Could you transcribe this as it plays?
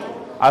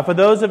For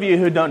those of you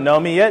who don't know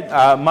me yet,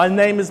 my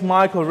name is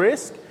Michael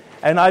Risk,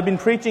 and I've been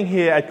preaching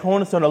here at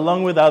Cornerstone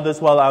along with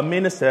others while our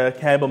minister,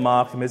 Campbell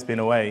Markham, has been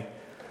away.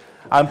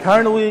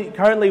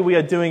 Currently we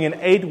are doing an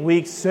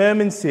 8-week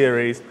sermon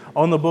series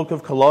on the book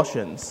of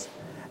Colossians.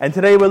 And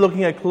today we're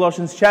looking at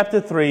Colossians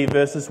chapter 3,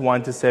 verses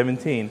 1 to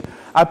 17.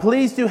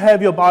 Please do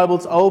have your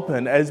Bibles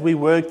open as we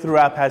work through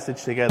our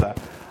passage together.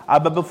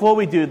 But before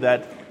we do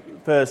that,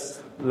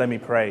 first, let me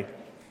pray.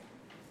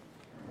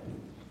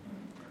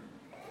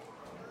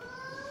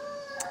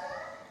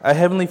 Our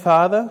Heavenly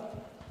Father,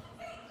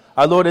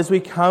 our Lord, as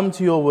we come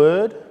to your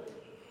word,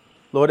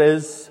 Lord,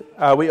 as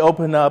we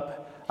open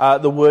up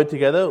the word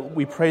together,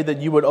 we pray that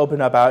you would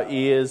open up our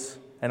ears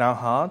and our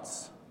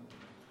hearts.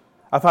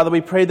 Father,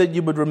 we pray that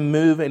you would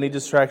remove any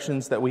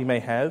distractions that we may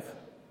have.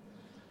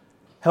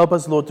 Help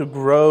us, Lord, to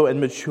grow and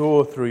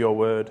mature through your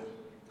word.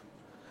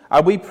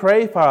 We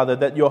pray, Father,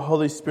 that your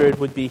Holy Spirit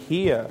would be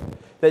here,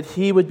 that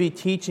he would be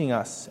teaching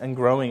us and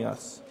growing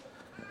us.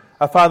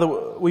 Father,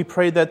 we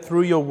pray that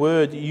through your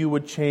word you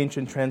would change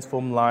and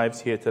transform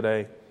lives here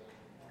today.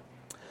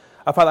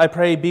 Father, I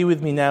pray, be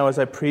with me now as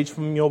I preach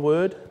from your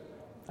word.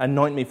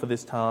 Anoint me for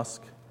this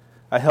task.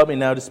 Help me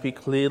now to speak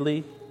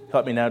clearly.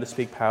 Help me now to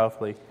speak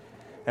powerfully.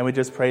 And we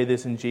just pray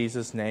this in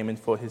Jesus' name and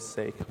for his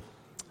sake.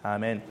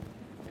 Amen.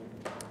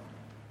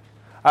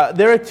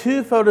 There are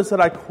two photos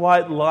that I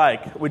quite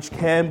like, which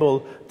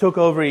Campbell took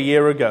over a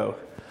year ago.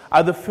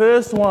 The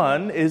first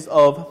one is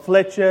of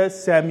Fletcher,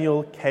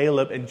 Samuel,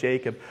 Caleb, and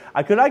Jacob.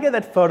 Could I get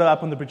that photo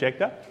up on the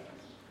projector?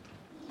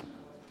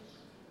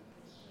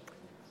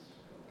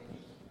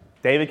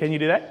 David, can you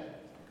do that?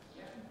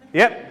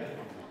 Yep.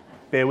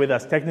 Bear with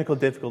us, technical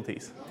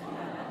difficulties.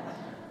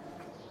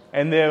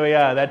 And there we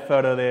are, that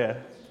photo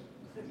there.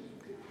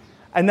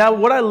 And now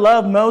what I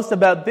love most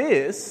about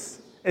this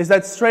is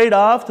that straight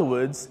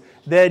afterwards,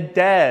 their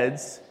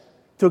dads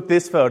took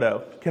this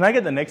photo. Can I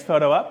get the next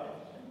photo up?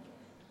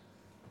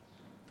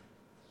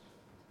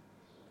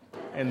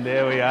 And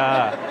there we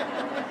are.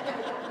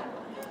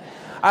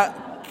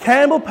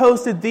 Campbell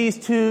posted these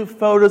two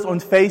photos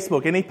on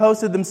Facebook, and he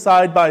posted them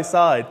side by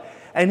side.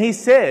 And he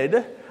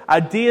said,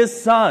 "Dear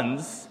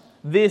sons,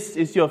 this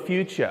is your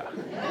future."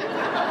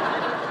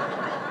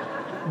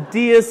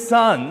 Dear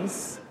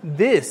sons,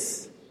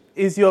 this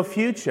is your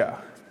future.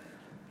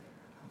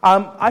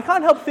 I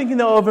can't help thinking,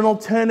 though, of an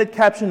alternate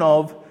caption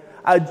of,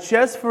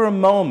 just for a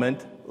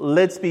moment,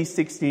 let's be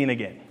 16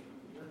 again.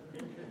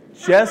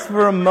 Just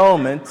for a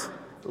moment,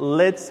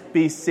 let's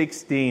be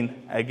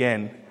 16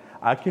 again.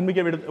 Can we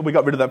get rid of... We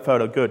got rid of that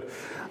photo. Good.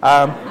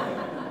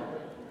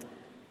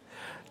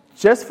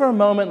 Just for a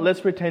moment, let's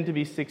pretend to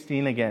be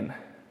 16 again.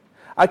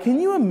 Can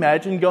you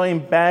imagine going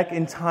back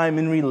in time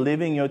and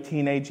reliving your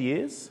teenage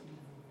years?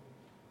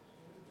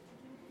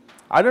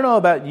 I don't know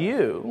about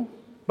you,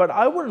 but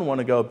I wouldn't want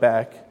to go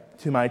back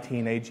to my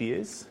teenage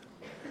years.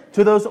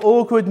 To those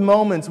awkward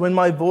moments when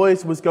my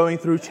voice was going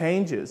through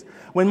changes,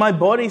 when my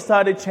body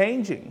started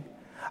changing,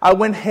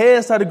 when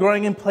hair started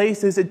growing in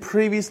places it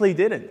previously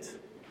didn't.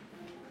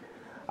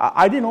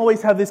 I didn't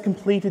always have this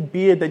completed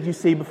beard that you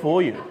see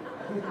before you.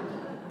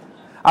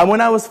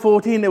 When I was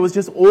 14, there was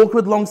just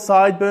awkward long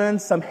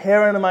sideburns, some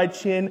hair under my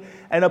chin,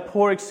 and a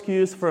poor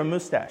excuse for a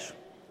mustache.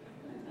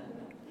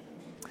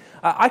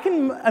 I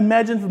can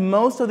imagine for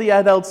most of the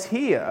adults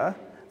here,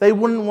 they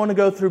wouldn't want to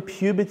go through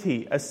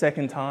puberty a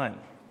second time.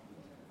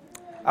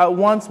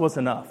 Once was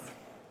enough.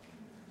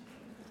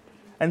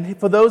 And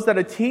for those that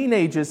are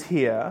teenagers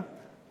here,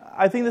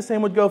 I think the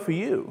same would go for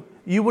you.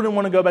 You wouldn't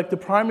want to go back to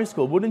primary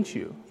school, wouldn't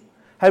you?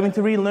 Having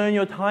to relearn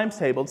your times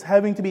tables,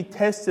 having to be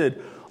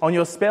tested on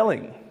your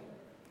spelling.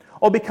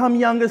 Or become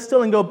younger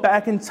still and go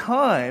back in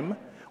time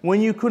when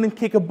you couldn't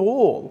kick a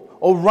ball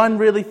or run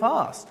really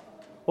fast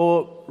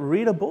or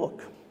read a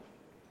book.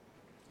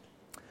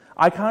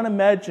 I can't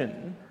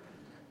imagine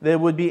there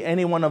would be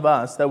any one of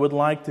us that would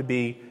like to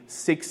be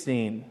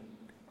 16,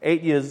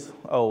 8 years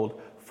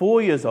old,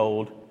 4 years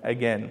old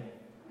again.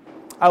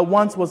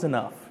 Once was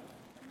enough.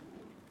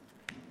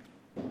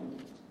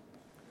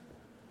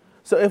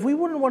 So if we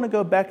wouldn't want to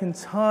go back in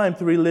time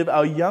to relive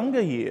our younger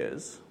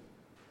years,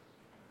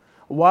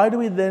 why do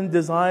we then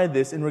desire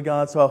this in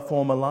regards to our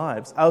former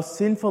lives, our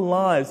sinful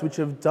lives which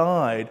have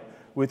died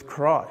with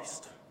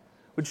Christ,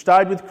 which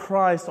died with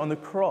Christ on the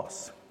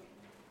cross?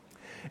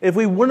 If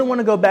we wouldn't want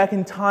to go back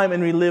in time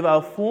and relive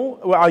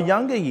our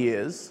younger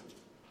years,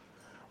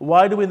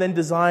 why do we then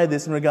desire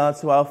this in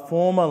regards to our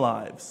former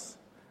lives,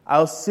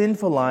 our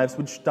sinful lives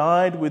which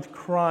died with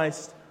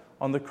Christ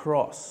on the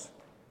cross?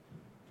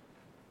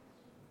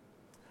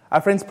 Our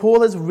friends,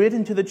 Paul has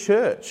written to the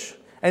church,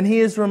 and he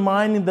is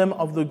reminding them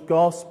of the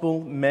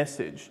gospel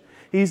message.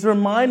 He's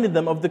reminding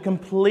them of the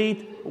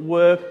complete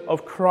work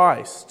of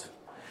Christ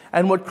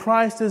and what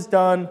Christ has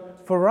done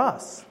for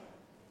us.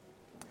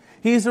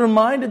 He's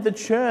reminded the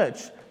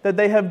church that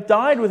they have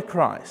died with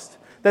Christ,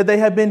 that they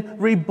have been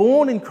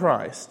reborn in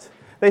Christ,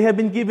 they have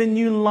been given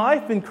new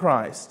life in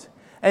Christ,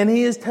 and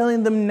he is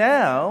telling them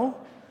now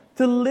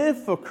to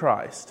live for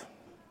Christ.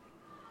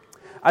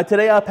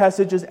 Today our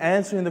passage is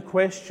answering the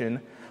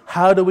question,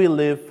 how do we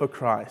live for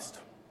Christ?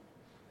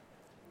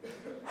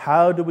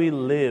 how do we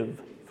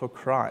live for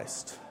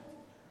Christ?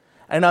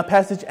 And our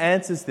passage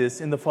answers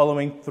this in the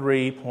following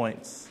 3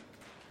 points.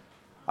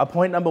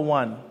 Point number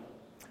 1,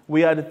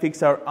 we are to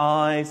fix our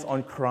eyes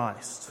on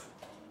Christ.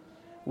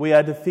 We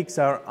are to fix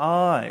our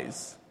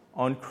eyes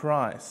on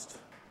Christ.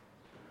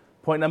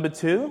 Point number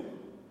 2,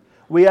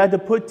 we are to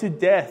put to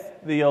death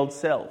the old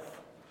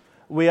self.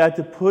 We are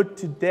to put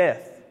to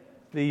death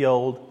the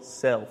old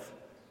self.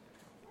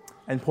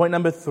 And point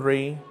number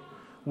 3,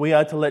 we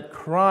are to let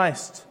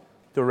Christ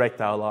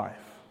direct our life.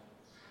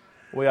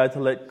 We are to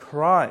let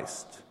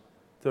Christ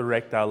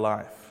direct our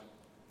life.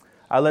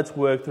 Let's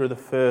work through the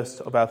first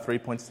of our 3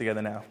 points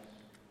together now.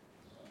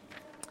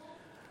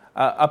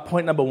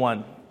 Point number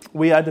 1,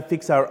 we are to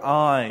fix our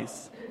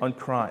eyes on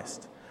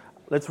Christ.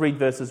 Let's read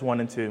verses 1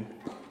 and 2.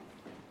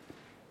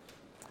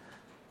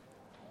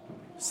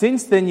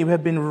 Since then you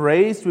have been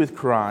raised with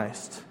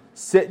Christ,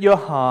 set your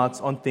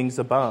hearts on things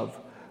above,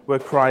 where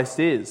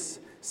Christ is,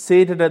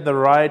 seated at the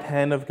right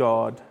hand of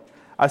God.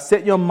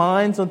 Set your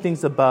minds on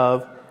things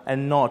above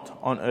and not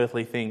on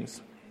earthly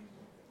things.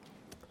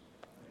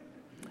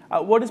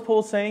 What is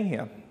Paul saying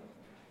here?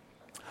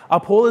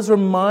 Paul is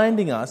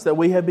reminding us that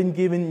we have been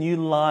given new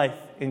life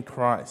in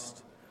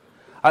Christ.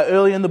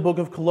 Earlier in the book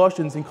of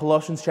Colossians, in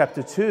Colossians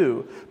chapter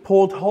 2,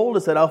 Paul told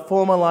us that our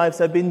former lives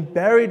have been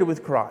buried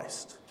with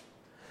Christ.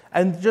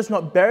 And just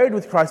not buried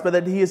with Christ, but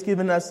that He has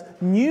given us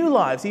new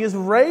lives. He has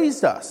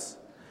raised us.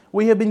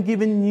 We have been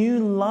given new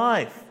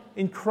life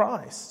in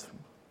Christ.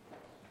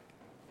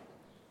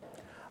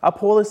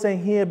 Paul is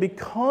saying here,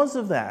 because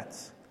of that,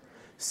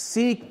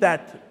 seek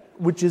that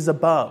which is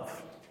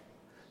above.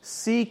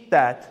 Seek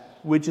that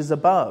which is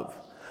above.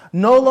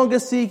 No longer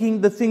seeking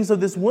the things of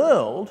this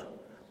world,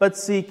 but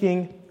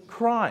seeking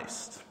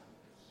Christ.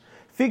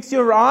 Fix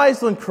your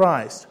eyes on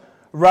Christ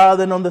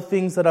rather than on the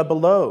things that are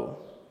below,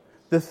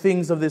 the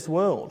things of this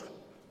world.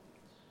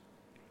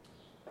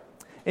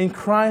 In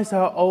Christ,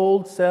 our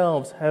old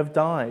selves have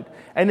died,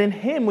 and in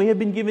Him we have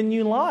been given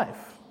new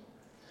life.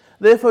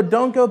 Therefore,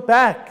 don't go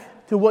back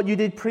to what you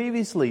did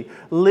previously,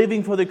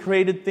 living for the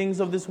created things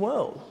of this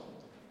world.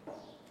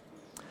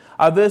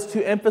 Verse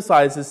 2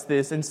 emphasizes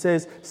this and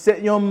says,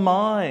 set your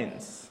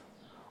minds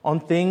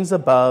on things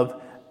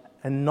above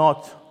and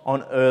not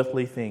on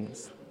earthly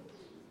things.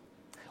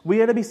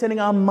 We are to be setting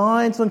our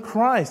minds on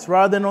Christ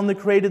rather than on the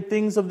created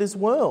things of this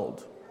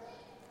world.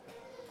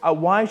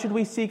 Why should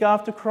we seek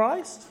after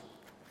Christ?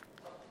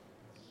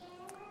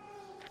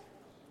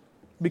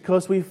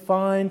 Because we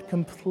find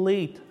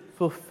complete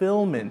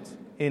fulfillment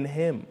in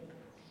Him.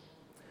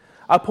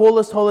 Paul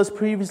has told us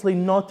previously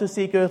not to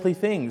seek earthly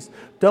things.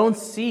 Don't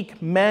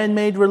seek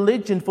man-made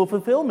religion for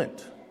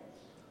fulfillment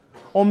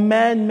or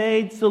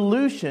man-made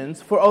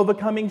solutions for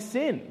overcoming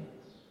sin.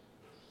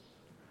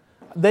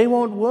 They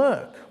won't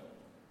work.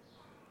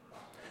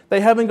 They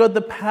haven't got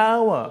the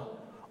power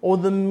or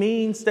the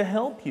means to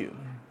help you.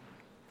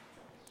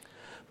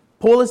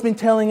 Paul has been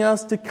telling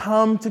us to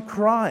come to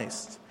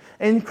Christ.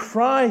 In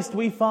Christ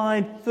we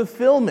find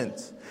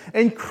fulfillment.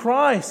 In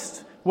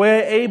Christ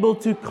we're able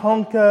to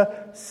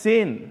conquer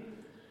sin.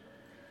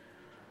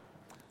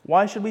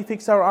 Why should we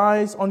fix our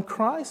eyes on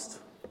Christ?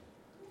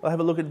 Well, have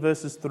a look at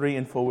verses 3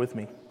 and 4 with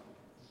me.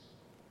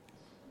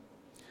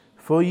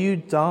 For you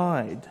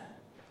died,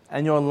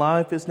 and your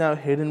life is now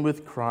hidden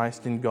with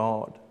Christ in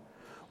God.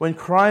 When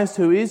Christ,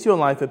 who is your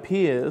life,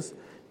 appears,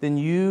 then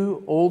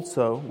you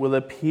also will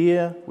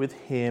appear with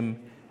Him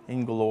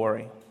in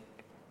glory.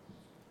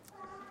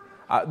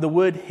 The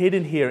word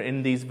hidden here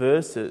in these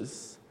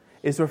verses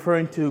is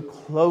referring to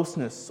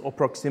closeness or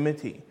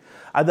proximity,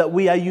 that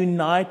we are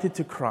united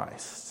to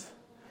Christ.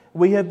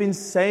 We have been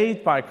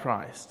saved by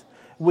Christ.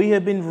 We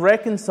have been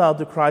reconciled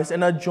to Christ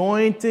and are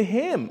joined to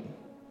Him.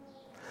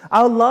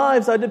 Our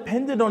lives are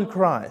dependent on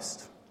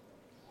Christ.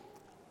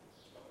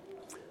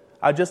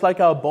 Just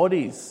like our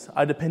bodies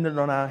are dependent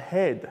on our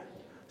head,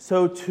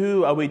 so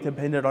too are we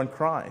dependent on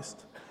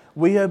Christ.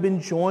 We have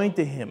been joined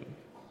to Him.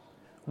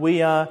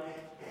 We are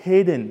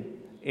hidden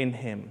in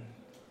Him.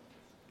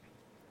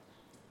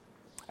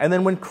 And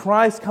then when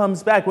Christ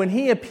comes back, when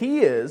He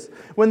appears,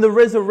 when the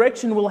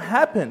resurrection will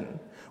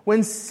happen,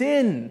 when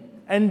sin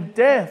and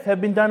death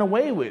have been done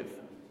away with,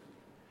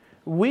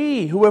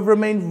 we who have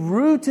remained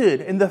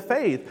rooted in the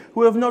faith,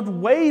 who have not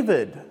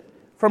wavered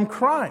from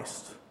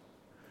Christ,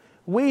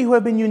 we who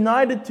have been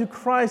united to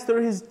Christ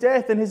through His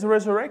death and His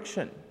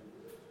resurrection,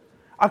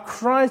 our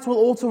Christ will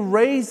also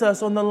raise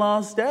us on the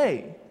last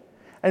day,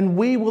 and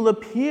we will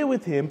appear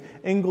with Him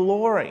in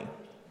glory.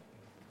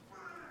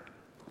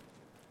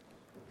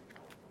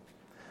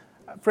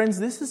 Friends,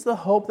 this is the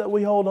hope that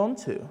we hold on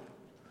to.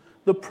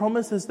 The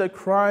promises that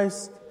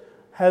Christ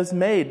has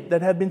made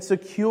that have been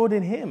secured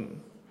in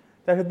Him,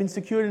 that have been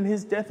secured in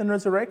His death and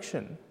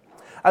resurrection.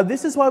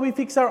 This is why we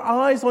fix our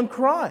eyes on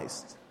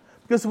Christ,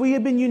 because we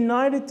have been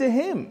united to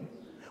Him.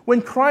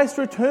 When Christ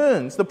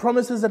returns, the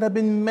promises that have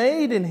been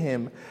made in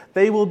Him,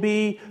 they will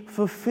be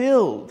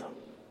fulfilled.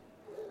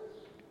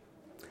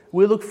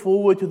 We look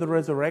forward to the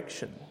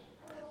resurrection,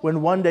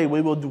 when one day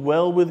we will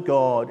dwell with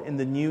God in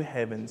the new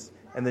heavens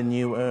and the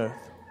new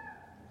earth.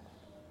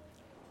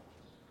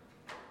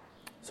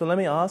 So let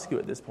me ask you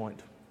at this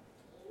point,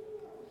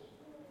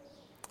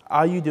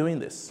 are you doing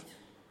this?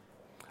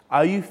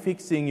 Are you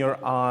fixing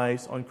your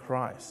eyes on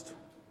Christ?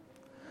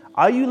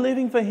 Are you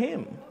living for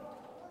Him?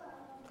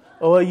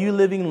 Or are you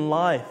living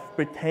life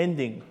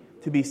pretending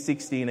to be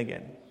 16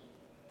 again?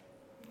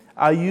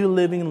 Are you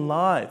living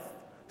life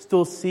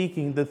still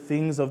seeking the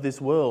things of this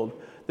world,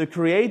 the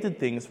created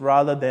things,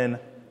 rather than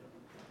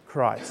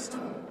Christ?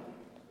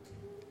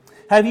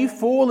 Have you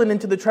fallen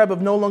into the trap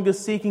of no longer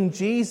seeking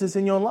Jesus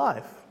in your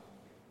life?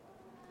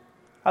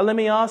 Let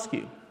me ask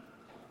you,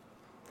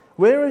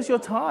 where is your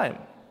time?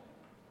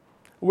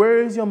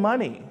 Where is your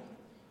money?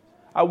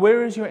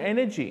 Where is your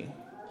energy?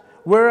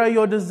 Where are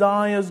your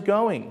desires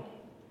going?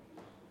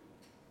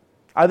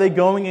 Are they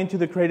going into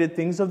the created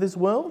things of this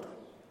world?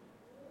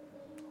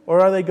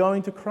 Or are they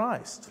going to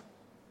Christ?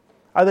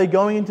 Are they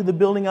going into the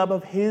building up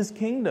of His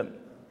kingdom?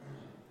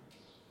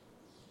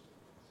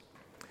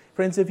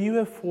 Friends, if you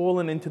have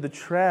fallen into the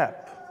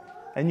trap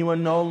and you are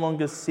no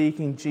longer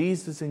seeking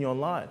Jesus in your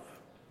life,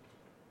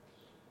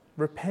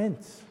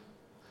 repent.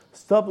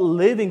 Stop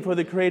living for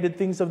the created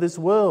things of this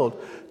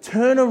world.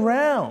 Turn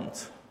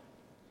around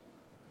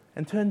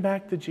and turn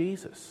back to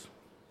Jesus.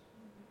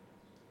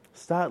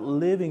 Start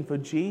living for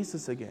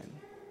Jesus again.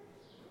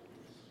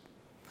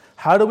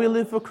 How do we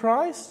live for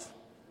Christ?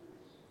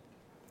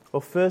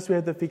 Well, first we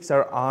have to fix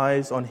our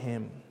eyes on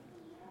Him.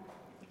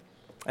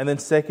 And then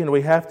second,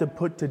 we have to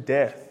put to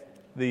death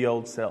the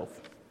old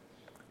self.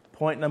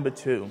 Point number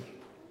 2.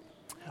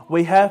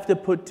 We have to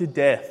put to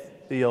death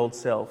the old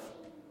self.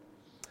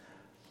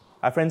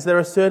 Friends, there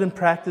are certain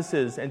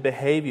practices and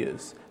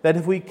behaviors that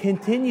if we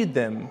continued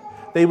them,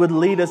 they would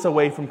lead us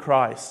away from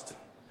Christ.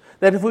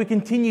 That if we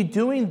continue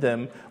doing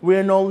them, we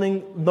are no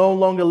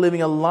longer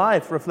living a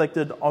life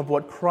reflected of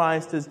what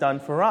Christ has done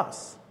for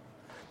us.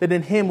 That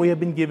in Him we have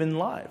been given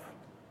life.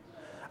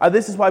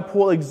 This is why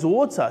Paul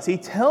exhorts us. He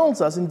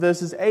tells us in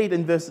verses 8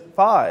 and verse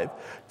 5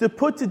 to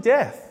put to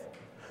death,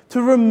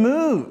 to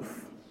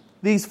remove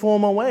these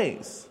former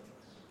ways.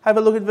 Have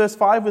a look at verse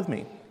 5 with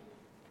me.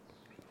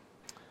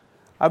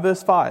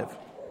 Verse 5.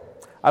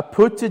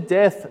 Put to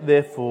death,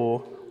 therefore,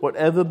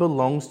 whatever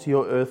belongs to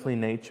your earthly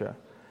nature: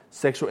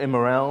 sexual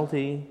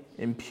immorality,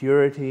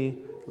 impurity,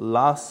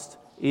 lust,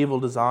 evil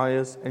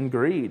desires, and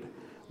greed,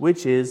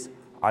 which is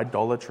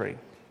idolatry.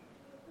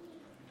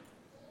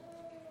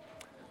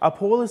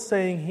 Paul is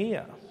saying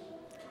here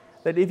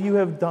that if you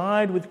have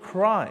died with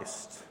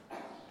Christ,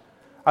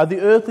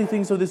 the earthly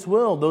things of this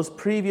world, those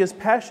previous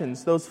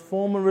passions, those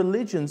former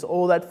religions,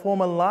 all that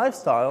former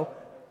lifestyle,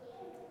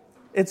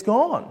 it's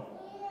gone.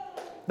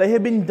 They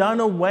have been done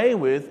away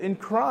with in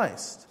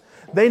Christ.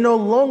 They no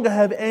longer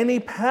have any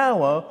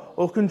power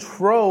or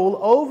control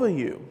over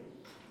you.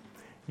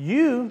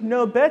 You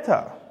know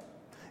better.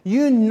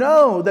 You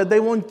know that they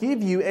won't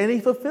give you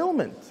any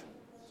fulfillment.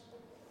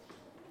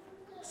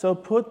 So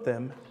put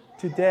them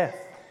to death.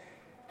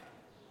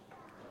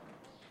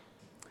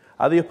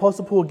 The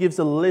Apostle Paul gives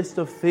a list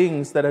of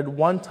things that at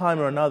one time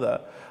or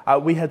another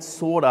we had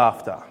sought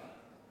after,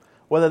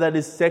 whether that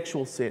is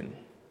sexual sin,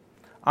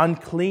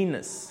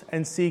 uncleanness,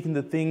 and seeking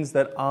the things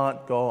that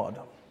aren't God.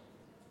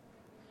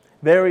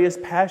 Various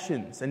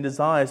passions and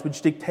desires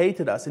which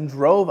dictated us and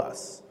drove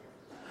us.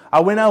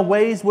 When our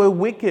ways were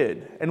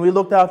wicked and we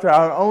looked after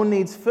our own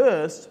needs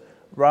first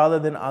rather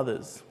than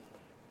others.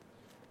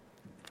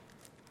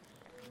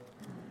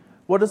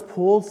 What does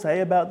Paul say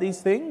about these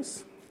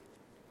things?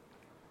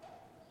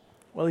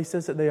 Well, he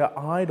says that they are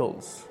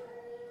idols.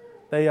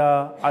 They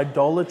are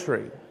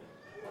idolatry.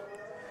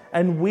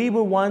 And we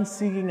were once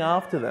seeking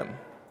after them.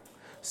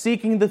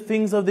 Seeking the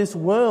things of this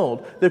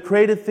world, the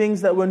created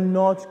things that were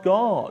not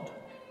God.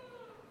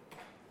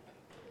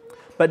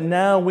 But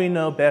now we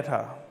know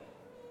better.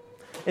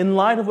 In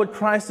light of what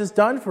Christ has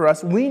done for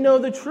us, we know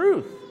the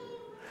truth.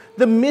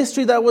 The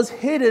mystery that was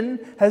hidden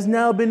has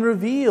now been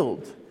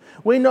revealed.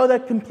 We know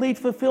that complete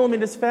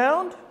fulfillment is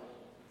found.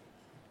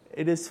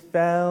 It is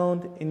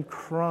found in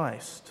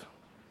Christ.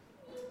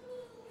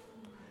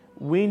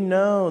 We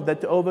know that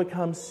to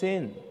overcome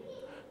sin,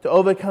 to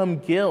overcome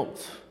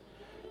guilt,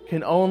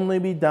 can only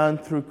be done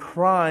through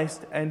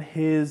Christ and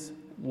His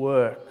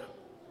work.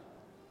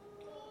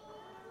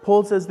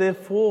 Paul says,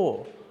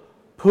 therefore,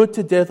 put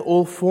to death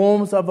all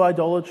forms of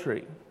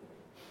idolatry.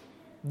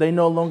 They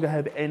no longer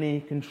have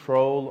any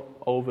control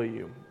over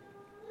you.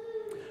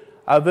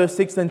 Verse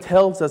 6 then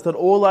tells us that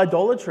all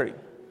idolatry,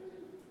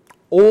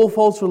 all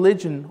false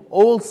religion,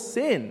 all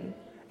sin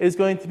is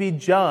going to be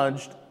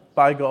judged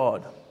by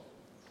God.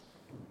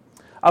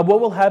 What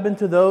will happen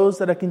to those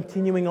that are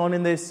continuing on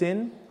in their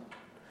sin?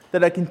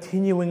 That are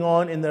continuing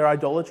on in their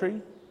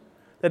idolatry?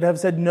 That have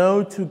said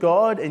no to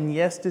God and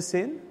yes to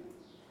sin?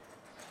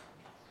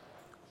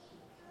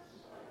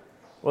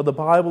 Well, the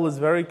Bible is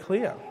very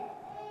clear.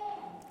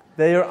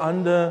 They are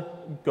under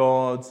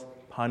God's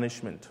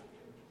punishment.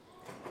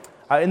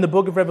 In the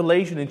book of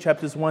Revelation, in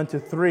chapters 1 to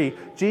 3,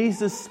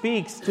 Jesus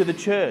speaks to the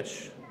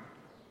church.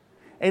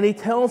 And He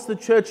tells the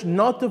church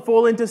not to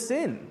fall into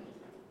sin.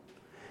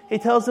 He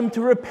tells them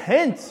to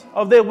repent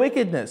of their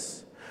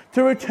wickedness,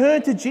 to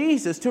return to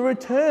Jesus, to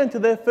return to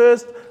their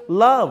first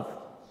love.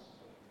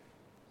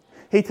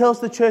 He tells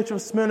the church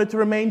of Smyrna to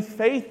remain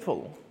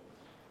faithful.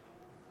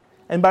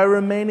 And by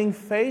remaining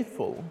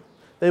faithful,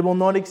 they will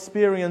not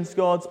experience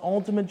God's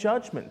ultimate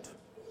judgment,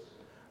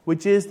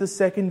 which is the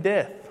second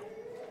death.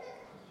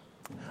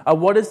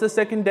 What is the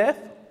second death?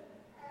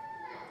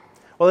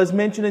 Well, as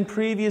mentioned in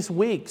previous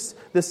weeks,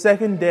 the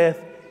second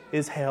death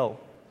is hell.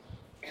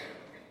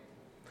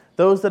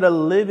 Those that are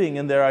living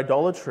in their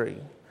idolatry,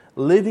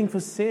 living for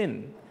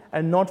sin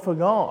and not for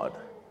God,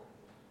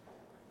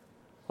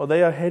 well,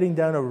 they are heading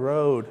down a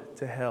road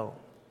to hell.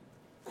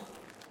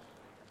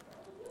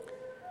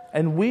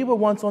 And we were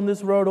once on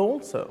this road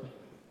also.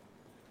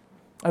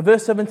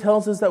 Verse 7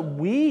 tells us that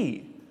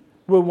we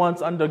were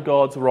once under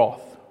God's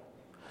wrath.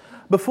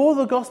 Before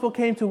the gospel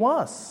came to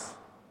us,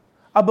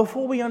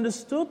 before we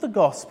understood the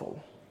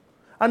gospel,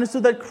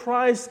 understood that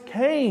Christ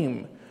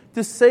came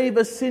to save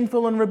a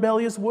sinful and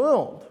rebellious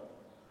world.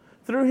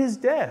 Through his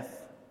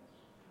death,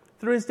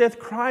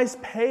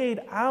 Christ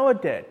paid our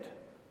debt.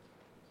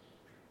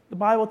 The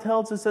Bible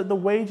tells us that the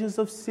wages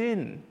of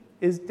sin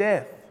is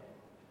death.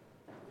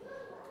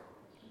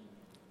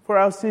 For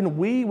our sin,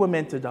 we were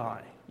meant to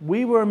die.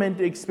 We were meant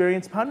to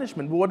experience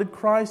punishment. But what did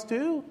Christ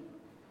do?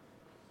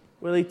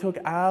 Well, he took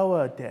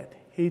our debt.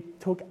 He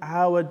took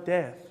our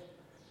death.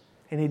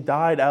 And he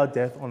died our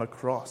death on a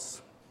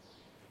cross.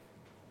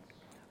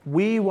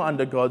 We were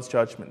under God's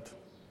judgment.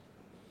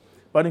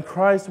 But in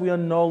Christ, we are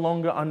no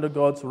longer under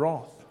God's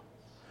wrath.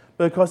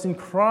 Because in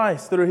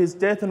Christ, through his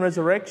death and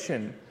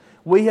resurrection,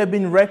 we have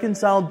been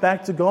reconciled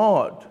back to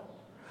God.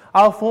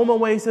 Our former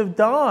ways have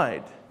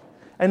died,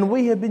 and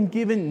we have been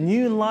given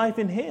new life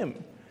in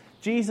him.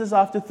 Jesus,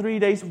 after 3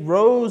 days,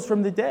 rose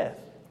from the dead.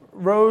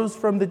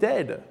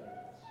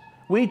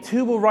 We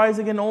too will rise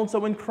again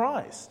also in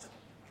Christ.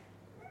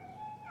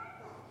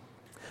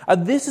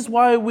 This is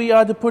why we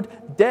are to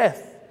put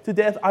to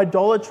death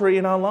idolatry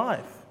in our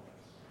life.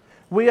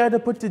 We are to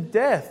put to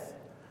death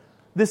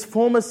this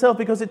former self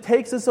because it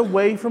takes us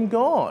away from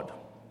God.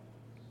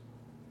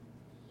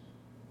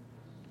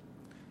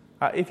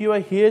 If you are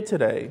here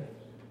today,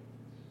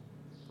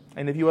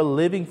 and if you are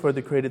living for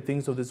the created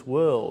things of this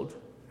world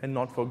and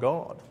not for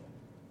God,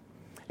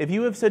 if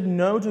you have said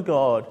no to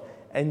God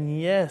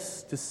and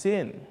yes to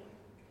sin,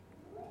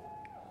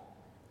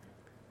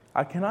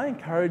 can I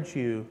encourage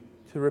you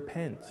to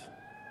repent,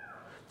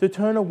 to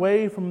turn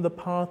away from the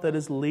path that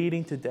is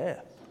leading to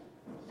death,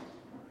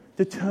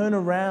 to turn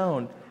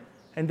around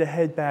and to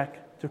head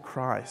back to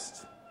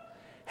Christ.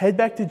 Head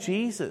back to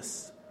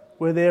Jesus,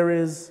 where there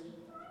is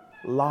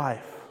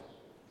life.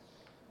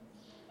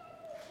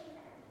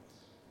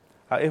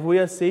 If we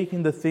are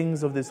seeking the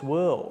things of this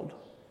world,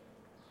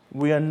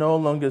 we are no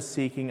longer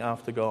seeking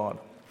after God.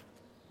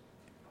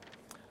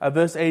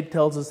 Verse 8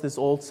 tells us this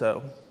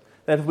also,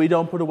 that if we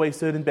don't put away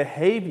certain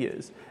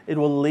behaviors, it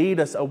will lead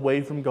us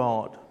away from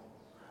God.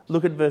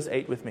 Look at verse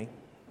 8 with me.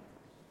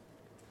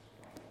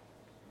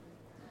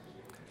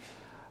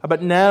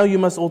 But now you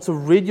must also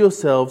rid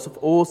yourselves of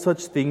all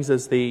such things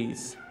as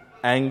these: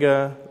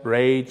 anger,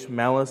 rage,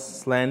 malice,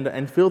 slander,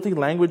 and filthy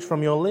language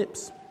from your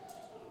lips.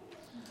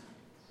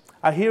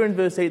 Here in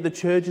verse 8, the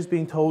church is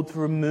being told to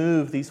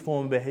remove these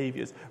former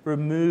behaviors,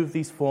 remove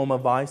these former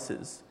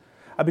vices.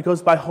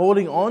 Because by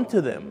holding on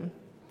to them,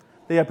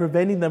 they are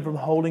preventing them from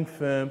holding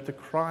firm to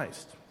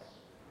Christ.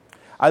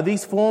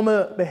 These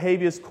former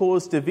behaviors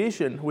cause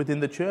division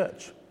within the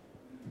church.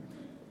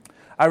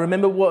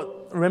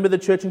 Remember the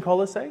church in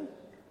Colossae?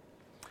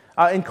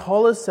 In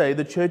Colossae,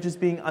 the church is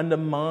being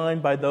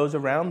undermined by those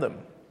around them.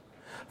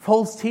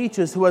 False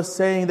teachers who are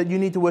saying that you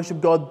need to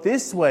worship God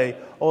this way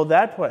or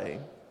that way.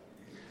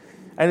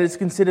 And it's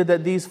considered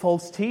that these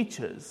false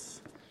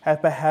teachers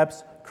have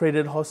perhaps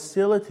created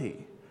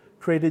hostility,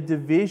 created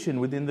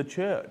division within the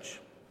church.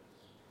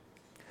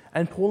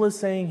 And Paul is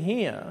saying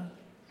here,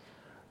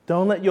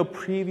 don't let your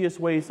previous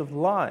ways of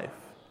life,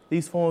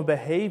 these former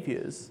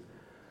behaviors,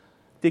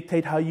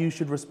 dictate how you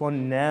should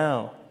respond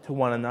now to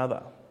one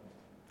another.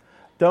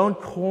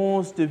 Don't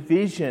cause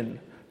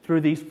division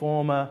through these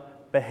former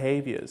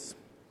behaviors.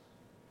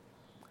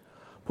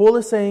 Paul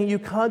is saying you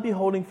can't be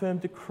holding firm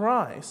to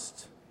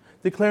Christ,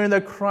 declaring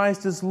that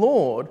Christ is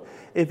Lord,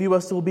 if you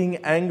are still being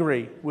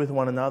angry with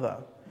one another,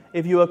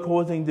 if you are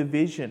causing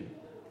division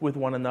with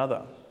one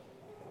another.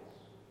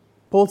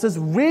 Paul says,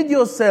 rid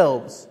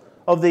yourselves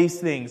of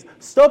these things.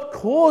 Stop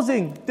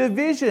causing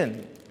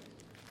division.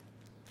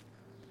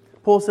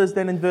 Paul says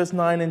then in verse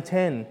 9 and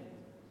 10,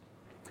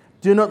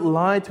 do not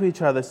lie to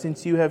each other,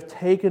 since you have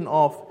taken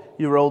off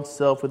your old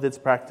self with its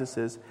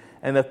practices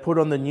and have put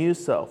on the new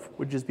self,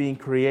 which is being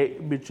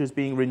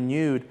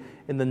renewed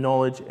in the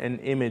knowledge and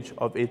image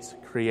of its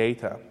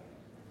Creator.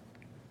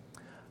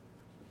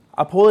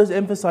 Paul is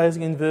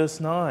emphasizing in verse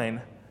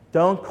 9,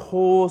 don't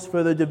cause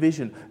further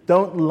division.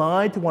 Don't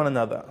lie to one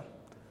another.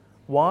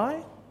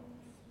 Why?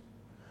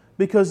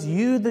 Because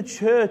you, the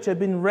church, have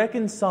been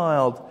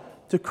reconciled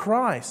to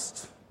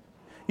Christ.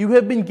 You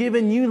have been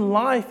given new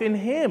life in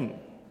Him.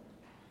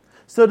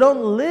 So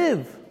don't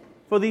live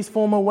for these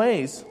former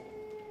ways.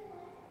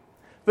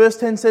 Verse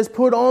 10 says,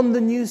 put on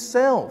the new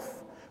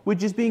self,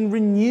 which is being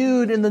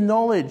renewed in the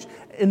knowledge,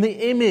 in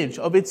the image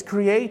of its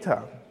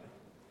creator.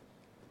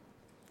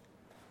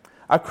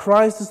 Our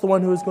Christ is the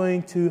one who is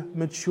going to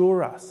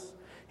mature us.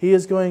 He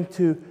is going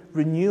to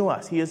renew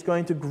us. He is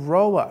going to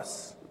grow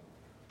us.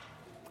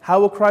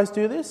 How will Christ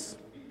do this?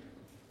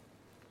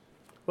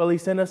 Well, He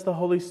sent us the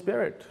Holy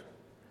Spirit.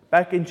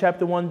 Back in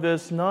chapter 1,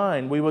 verse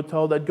 9, we were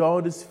told that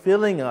God is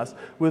filling us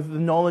with the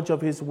knowledge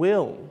of His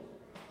will.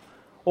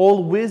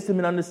 All wisdom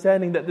and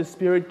understanding that the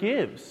Spirit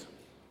gives.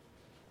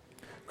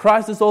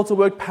 Christ has also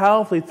worked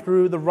powerfully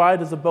through the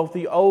writers of both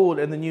the Old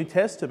and the New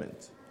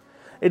Testament.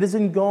 It is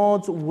in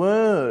God's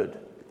Word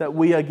that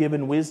we are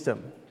given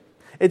wisdom.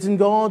 It's in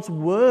God's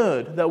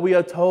Word that we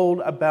are told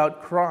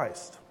about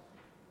Christ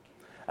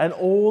and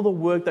all the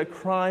work that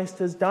Christ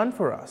has done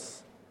for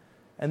us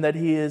and that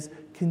He is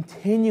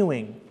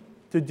continuing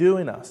to do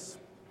in us.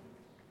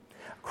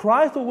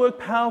 Christ will work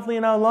powerfully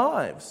in our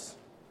lives,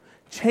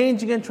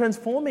 changing and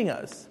transforming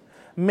us,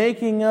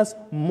 making us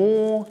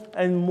more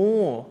and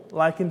more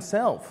like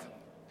Himself.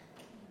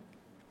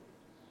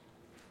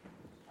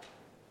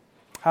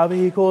 However,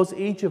 He calls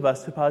each of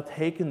us to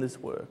partake in this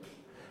work.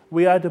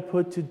 We are to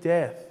put to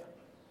death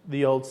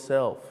the old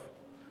self.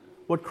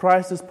 What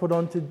Christ has put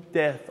on to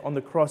death on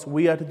the cross,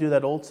 we are to do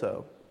that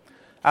also.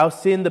 Our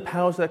sin, the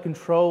powers that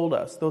controlled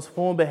us, those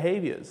former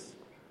behaviors.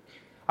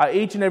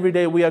 Each and every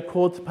day we are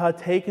called to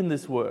partake in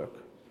this work,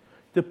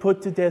 to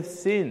put to death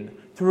sin,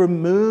 to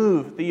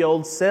remove the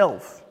old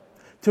self,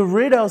 to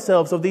rid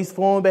ourselves of these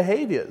former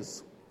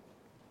behaviors.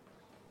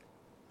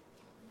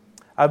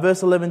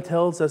 Verse 11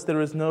 tells us there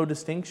is no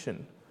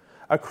distinction.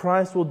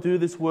 Christ will do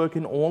this work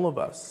in all of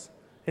us,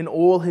 in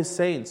all His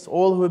saints,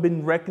 all who have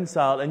been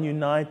reconciled and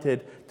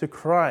united to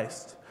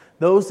Christ,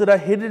 those that are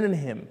hidden in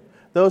Him,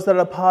 those that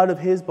are part of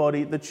His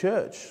body, the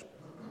church.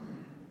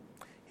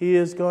 He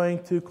is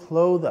going to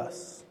clothe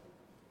us.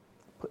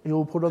 He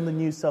will put on the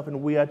new self,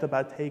 and we are to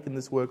partake in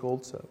this work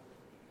also.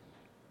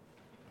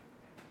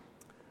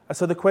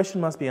 So the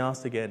question must be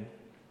asked again.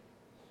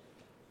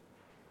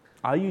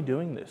 Are you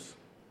doing this?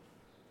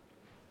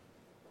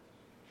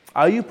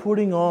 Are you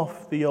putting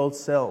off the old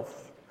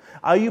self?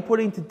 Are you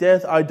putting to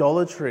death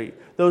idolatry,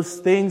 those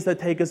things that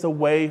take us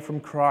away from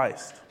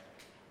Christ?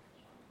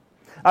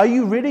 Are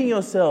you ridding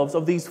yourselves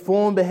of these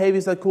former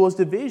behaviors that cause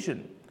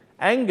division,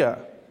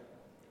 anger,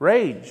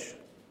 rage,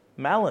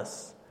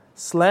 malice,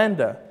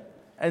 slander,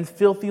 and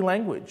filthy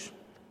language?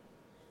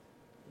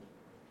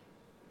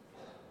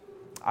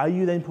 Are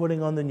you then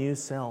putting on the new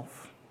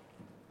self?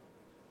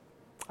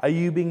 Are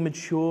you being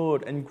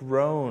matured and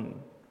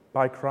grown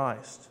by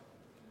Christ?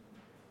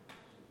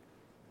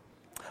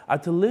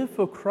 To live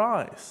for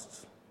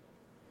Christ,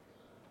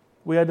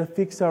 we are to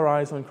fix our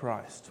eyes on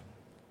Christ.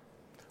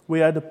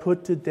 We are to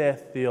put to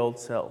death the old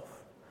self.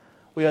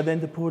 We are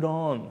then to put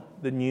on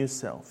the new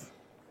self.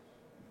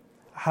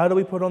 How do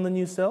we put on the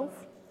new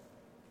self?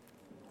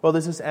 Well,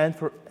 this is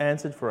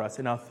answered for us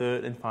in our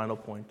third and final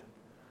point.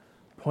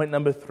 Point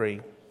number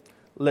 3,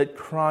 let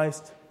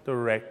Christ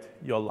direct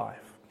your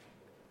life.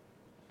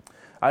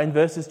 In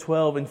verses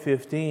 12 and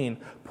 15,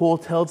 Paul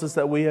tells us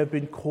that we have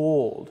been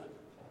called.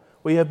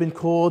 We have been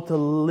called to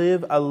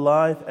live a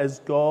life as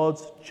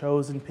God's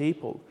chosen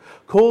people.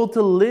 Called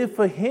to live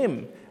for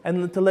Him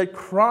and to let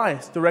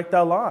Christ direct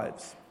our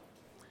lives.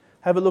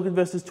 Have a look at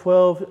verses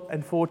 12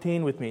 and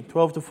 14 with me.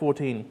 12 to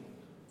 14.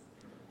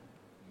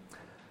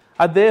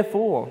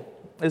 Therefore,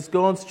 as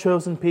God's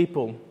chosen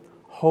people,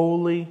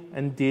 holy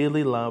and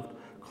dearly loved,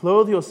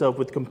 clothe yourself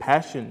with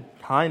compassion,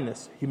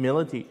 kindness,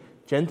 humility,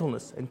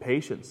 gentleness, and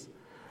patience.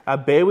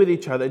 Bear with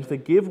each other and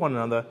forgive one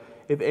another.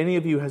 If any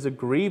of you has a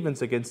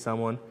grievance against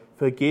someone,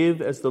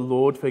 forgive as the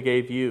Lord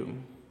forgave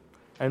you.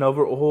 And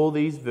over all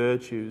these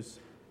virtues,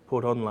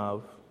 put on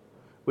love,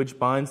 which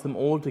binds them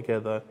all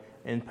together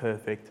in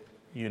perfect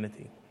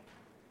unity.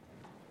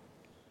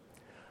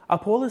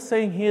 Paul is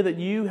saying here that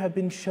you have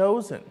been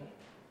chosen.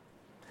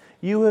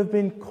 You have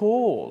been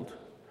called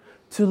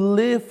to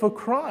live for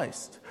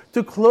Christ,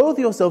 to clothe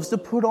yourselves, to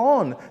put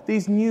on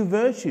these new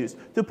virtues,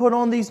 to put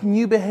on these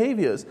new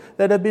behaviors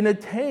that have been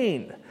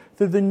attained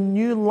through the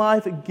new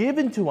life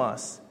given to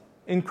us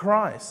in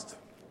Christ.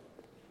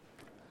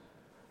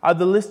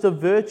 The list of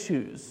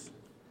virtues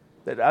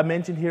that are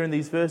mentioned here in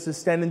these verses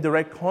stand in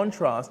direct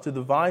contrast to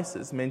the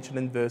vices mentioned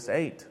in verse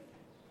 8.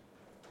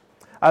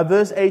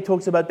 Verse 8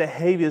 talks about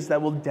behaviors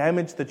that will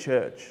damage the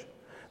church,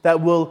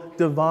 that will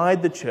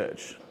divide the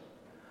church.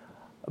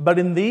 But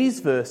in these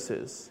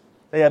verses,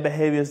 they are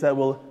behaviors that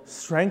will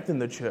strengthen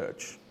the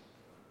church.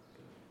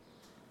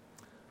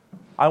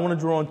 I want to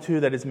draw on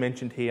 2 that is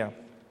mentioned here,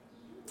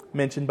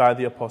 mentioned by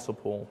the Apostle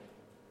Paul.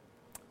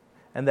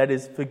 And that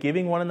is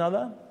forgiving one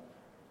another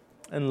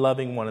and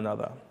loving one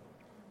another.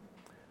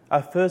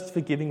 First,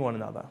 forgiving one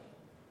another.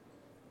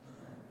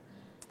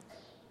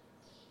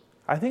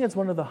 I think it's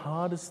one of the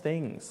hardest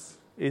things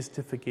is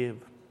to forgive.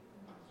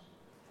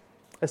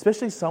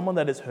 Especially someone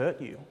that has hurt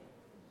you.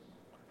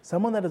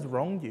 Someone that has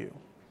wronged you.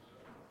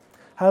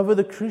 However,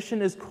 the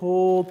Christian is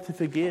called to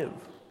forgive.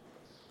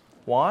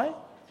 Why?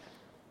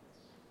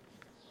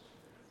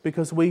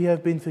 Because we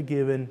have been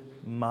forgiven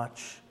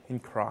much in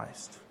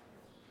Christ.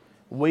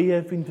 We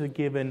have been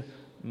forgiven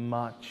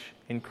much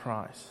in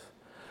Christ.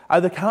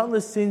 Are the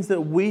countless sins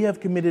that we have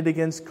committed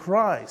against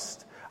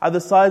Christ are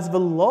the size of a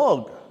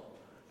log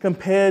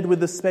compared with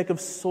the speck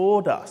of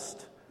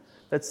sawdust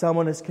that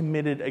someone has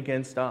committed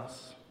against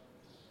us?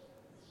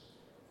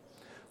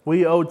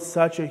 We owed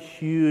such a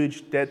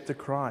huge debt to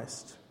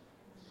Christ.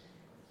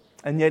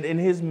 And yet in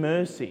His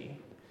mercy,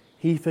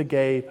 He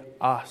forgave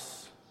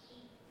us.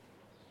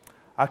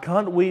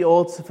 Can't we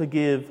also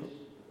forgive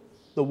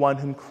the one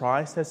whom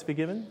Christ has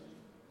forgiven?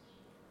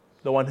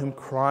 The one whom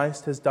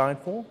Christ has died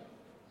for?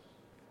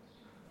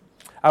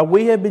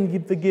 We have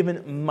been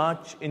forgiven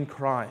much in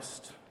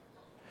Christ.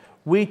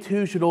 We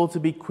too should also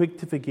be quick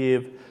to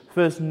forgive,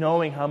 first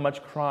knowing how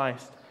much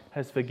Christ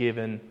has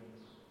forgiven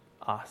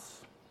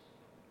us.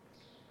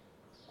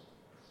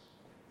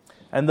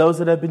 And those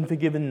that have been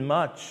forgiven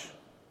much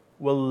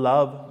will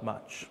love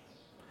much.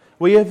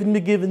 We have been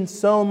forgiven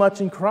so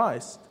much in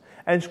Christ.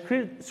 And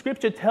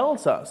Scripture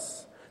tells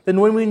us that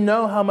when we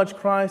know how much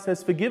Christ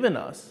has forgiven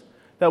us,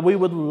 that we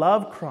would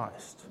love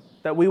Christ,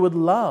 that we would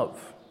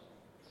love.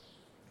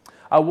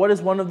 What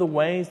is one of the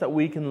ways that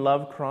we can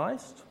love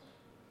Christ?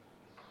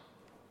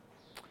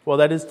 Well,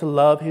 that is to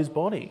love His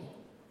body,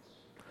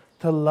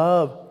 to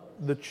love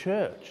the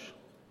church,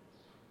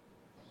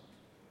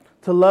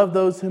 to love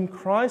those whom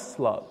Christ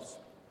loves,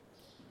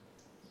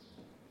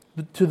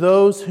 to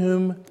those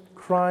whom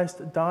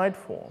Christ died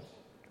for.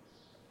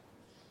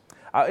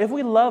 If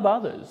we love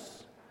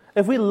others,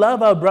 if we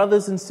love our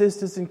brothers and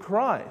sisters in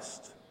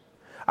Christ,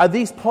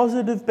 these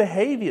positive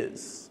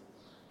behaviors,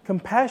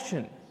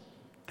 compassion,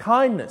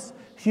 kindness,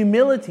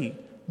 humility,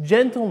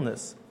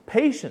 gentleness,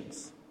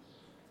 patience,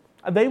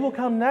 they will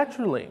come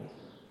naturally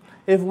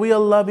if we are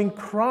loving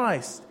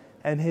Christ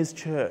and His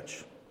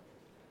church.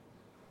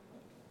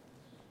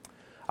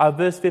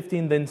 Verse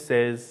 15 then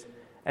says,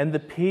 "And the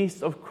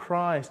peace of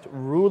Christ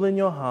rule in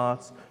your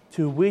hearts,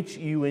 to which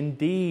you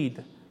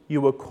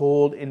were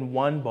called in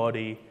one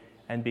body,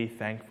 and be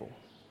thankful."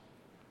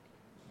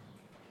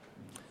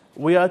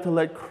 We are to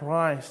let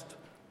Christ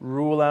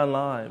rule our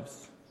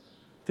lives,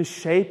 to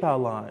shape our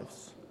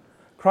lives.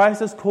 Christ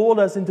has called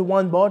us into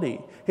one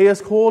body. He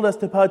has called us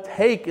to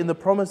partake in the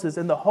promises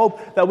and the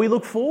hope that we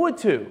look forward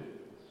to.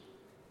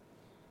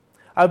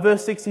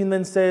 Verse 16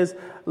 then says,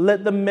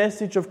 "Let the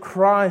message of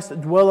Christ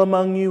dwell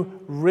among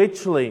you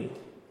richly,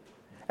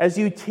 as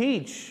you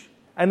teach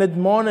and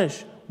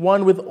admonish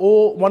one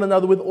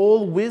another with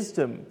all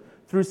wisdom,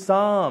 through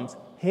psalms,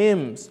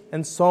 hymns,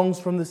 and songs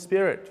from the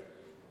Spirit.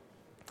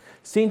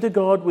 Sing to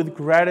God with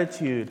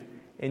gratitude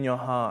in your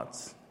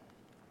hearts."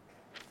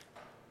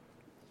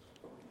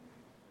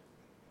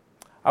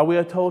 We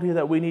are told here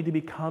that we need to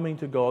be coming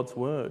to God's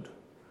Word.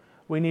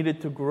 We need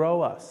it to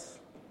grow us.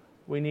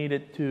 We need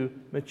it to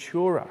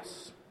mature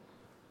us.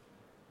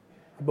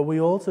 But we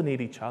also need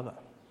each other.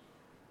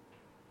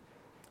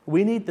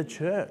 We need the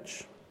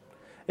church.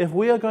 If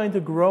we are going to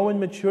grow in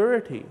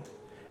maturity,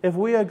 if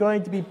we are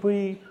going to be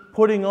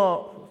putting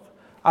off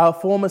our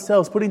former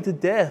selves, putting to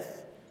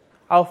death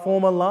our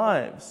former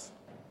lives,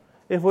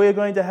 if we are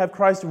going to have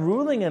Christ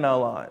ruling in our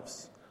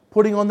lives,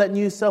 putting on that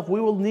new self, we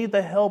will need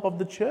the help of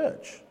the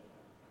church.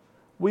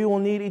 We will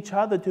need each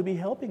other to be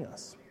helping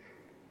us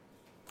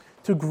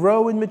to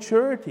grow in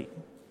maturity.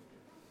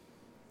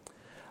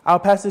 Our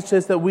passage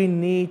says that we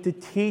need to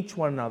teach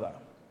one another.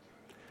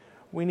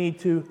 We need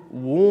to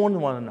warn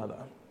one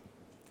another.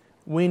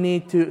 We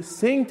need to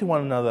sing to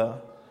one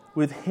another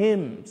with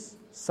hymns,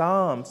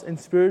 psalms, and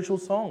spiritual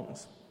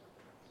songs.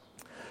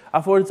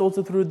 For it's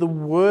also through the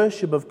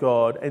worship of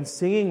God and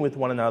singing with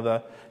one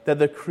another that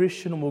the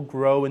Christian will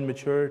grow in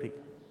maturity.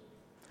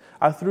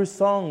 Through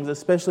songs,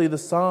 especially the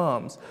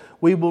Psalms,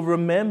 we will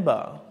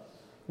remember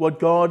what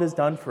God has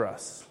done for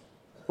us,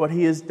 what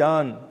He has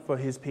done for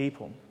His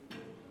people.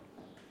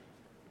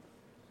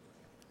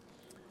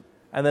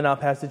 And then our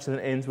passage then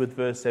ends with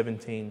verse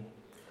 17,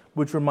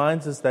 which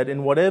reminds us that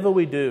in whatever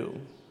we do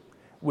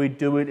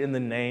it in the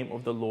name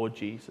of the Lord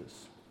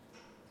Jesus.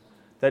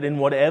 That in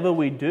whatever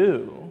we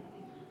do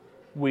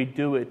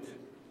it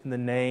in the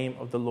name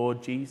of the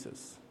Lord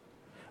Jesus.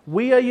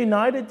 We are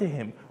united to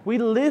Him. We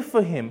live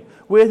for Him.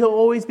 We're to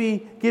always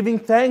be giving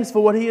thanks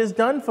for what He has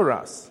done for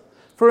us.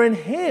 For in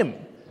Him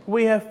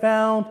we have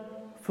found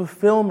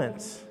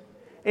fulfillment.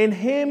 In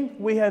Him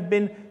we have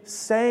been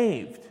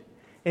saved.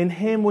 In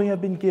Him we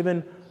have been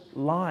given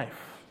life.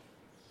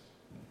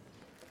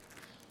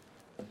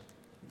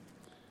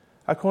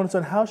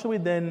 Cornerstone, how shall we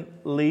then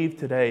leave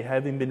today,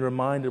 having been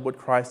reminded what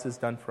Christ has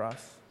done for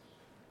us?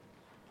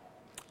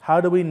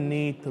 How do we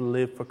need to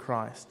live for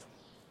Christ?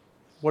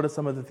 What are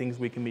some of the things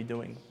we can be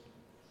doing?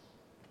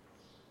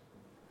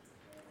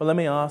 Well, let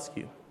me ask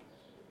you,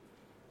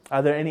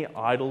 are there any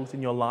idols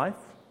in your life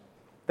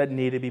that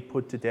need to be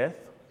put to death?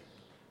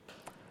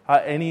 Are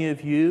any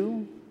of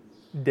you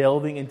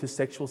delving into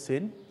sexual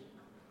sin?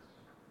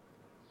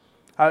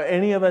 Are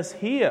any of us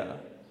here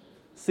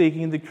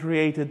seeking the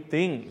created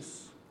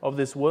things of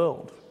this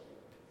world?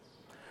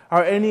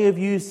 Are any of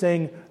you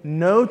saying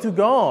no to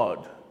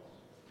God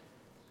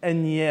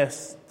and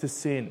yes to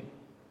sin.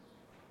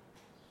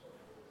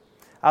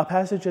 Our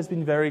passage has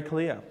been very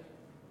clear.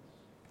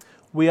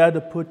 We are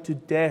to put to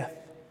death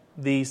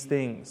these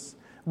things.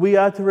 We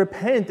are to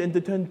repent and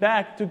to turn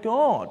back to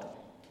God.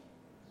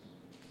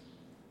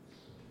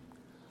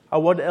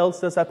 What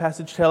else does our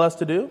passage tell us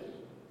to do?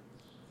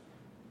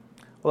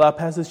 Well, our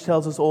passage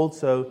tells us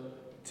also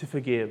to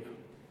forgive.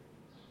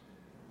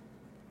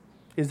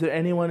 Is there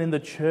anyone in the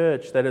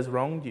church that has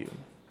wronged you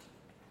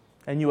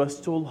and you are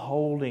still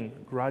holding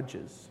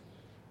grudges?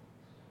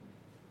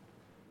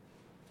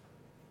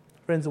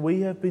 Friends,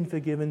 we have been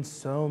forgiven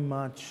so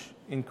much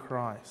in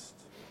Christ.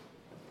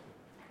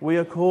 We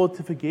are called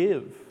to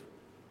forgive,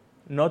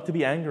 not to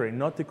be angry,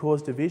 not to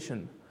cause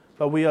division,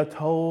 but we are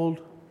told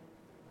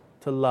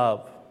to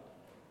love.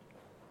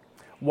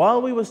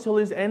 While we were still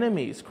his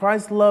enemies,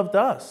 Christ loved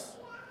us.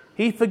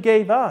 He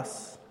forgave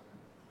us.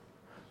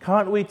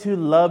 Can't we too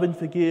love and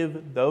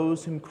forgive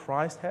those whom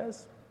Christ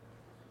has?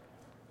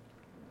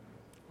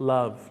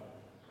 Love.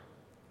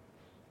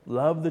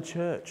 Love the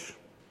church.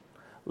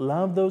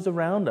 Love those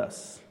around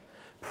us.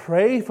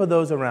 Pray for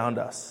those around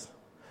us.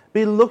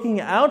 Be looking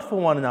out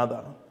for one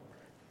another.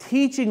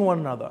 Teaching one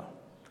another.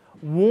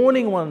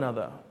 Warning one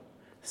another.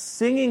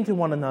 Singing to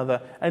one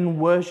another and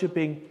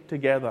worshipping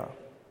together.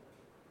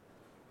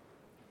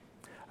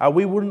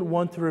 We wouldn't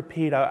want to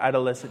repeat our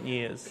adolescent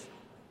years,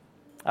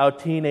 our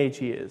teenage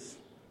years.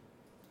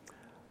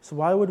 So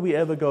why would we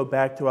ever go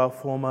back to our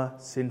former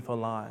sinful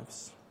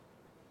lives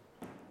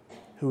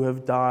who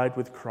have died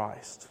with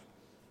Christ?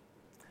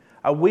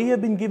 We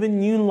have been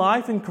given new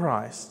life in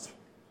Christ.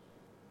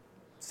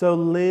 So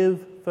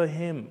live for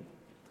him.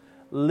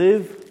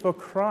 Live for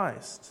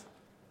Christ.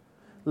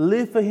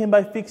 Live for him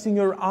by fixing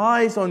your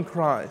eyes on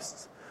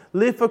Christ.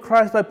 Live for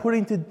Christ by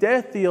putting to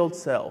death the old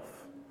self.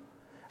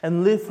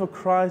 And live for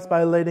Christ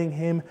by letting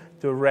him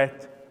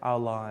direct our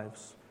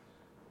lives.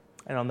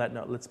 And on that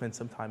note, let's spend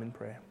some time in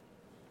prayer.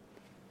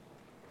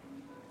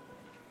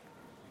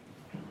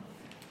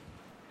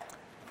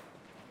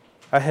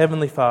 Our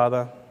Heavenly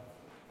Father,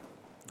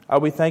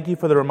 we thank you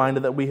for the reminder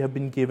that we have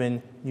been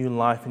given new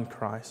life in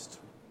Christ.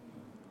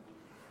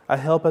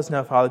 Help us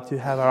now, Father, to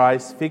have our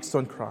eyes fixed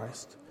on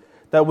Christ,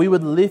 that we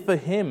would live for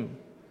him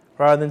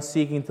rather than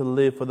seeking to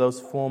live for those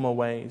former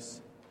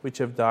ways which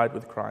have died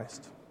with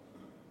Christ.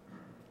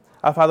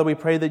 Our Father, we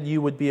pray that you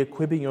would be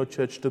equipping your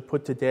church to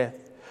put to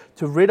death,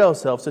 to rid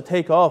ourselves, to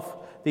take off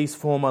these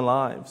former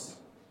lives.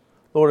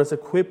 Lord,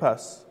 equip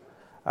us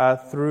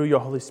through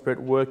your Holy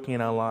Spirit working in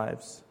our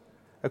lives.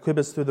 Equip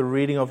us through the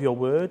reading of your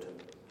word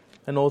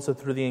and also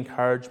through the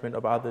encouragement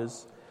of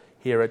others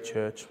here at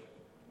church.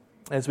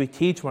 As we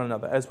teach one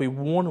another, as we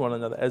warn one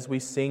another, as we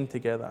sing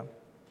together.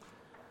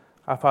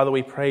 Our Father,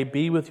 we pray,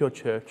 be with your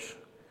church,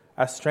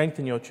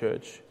 strengthen your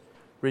church,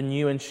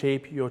 renew and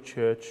shape your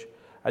church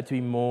to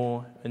be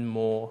more and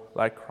more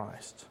like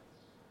Christ.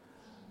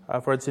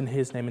 For it's in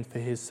his name and for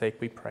his sake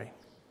we pray.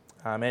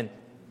 Amen.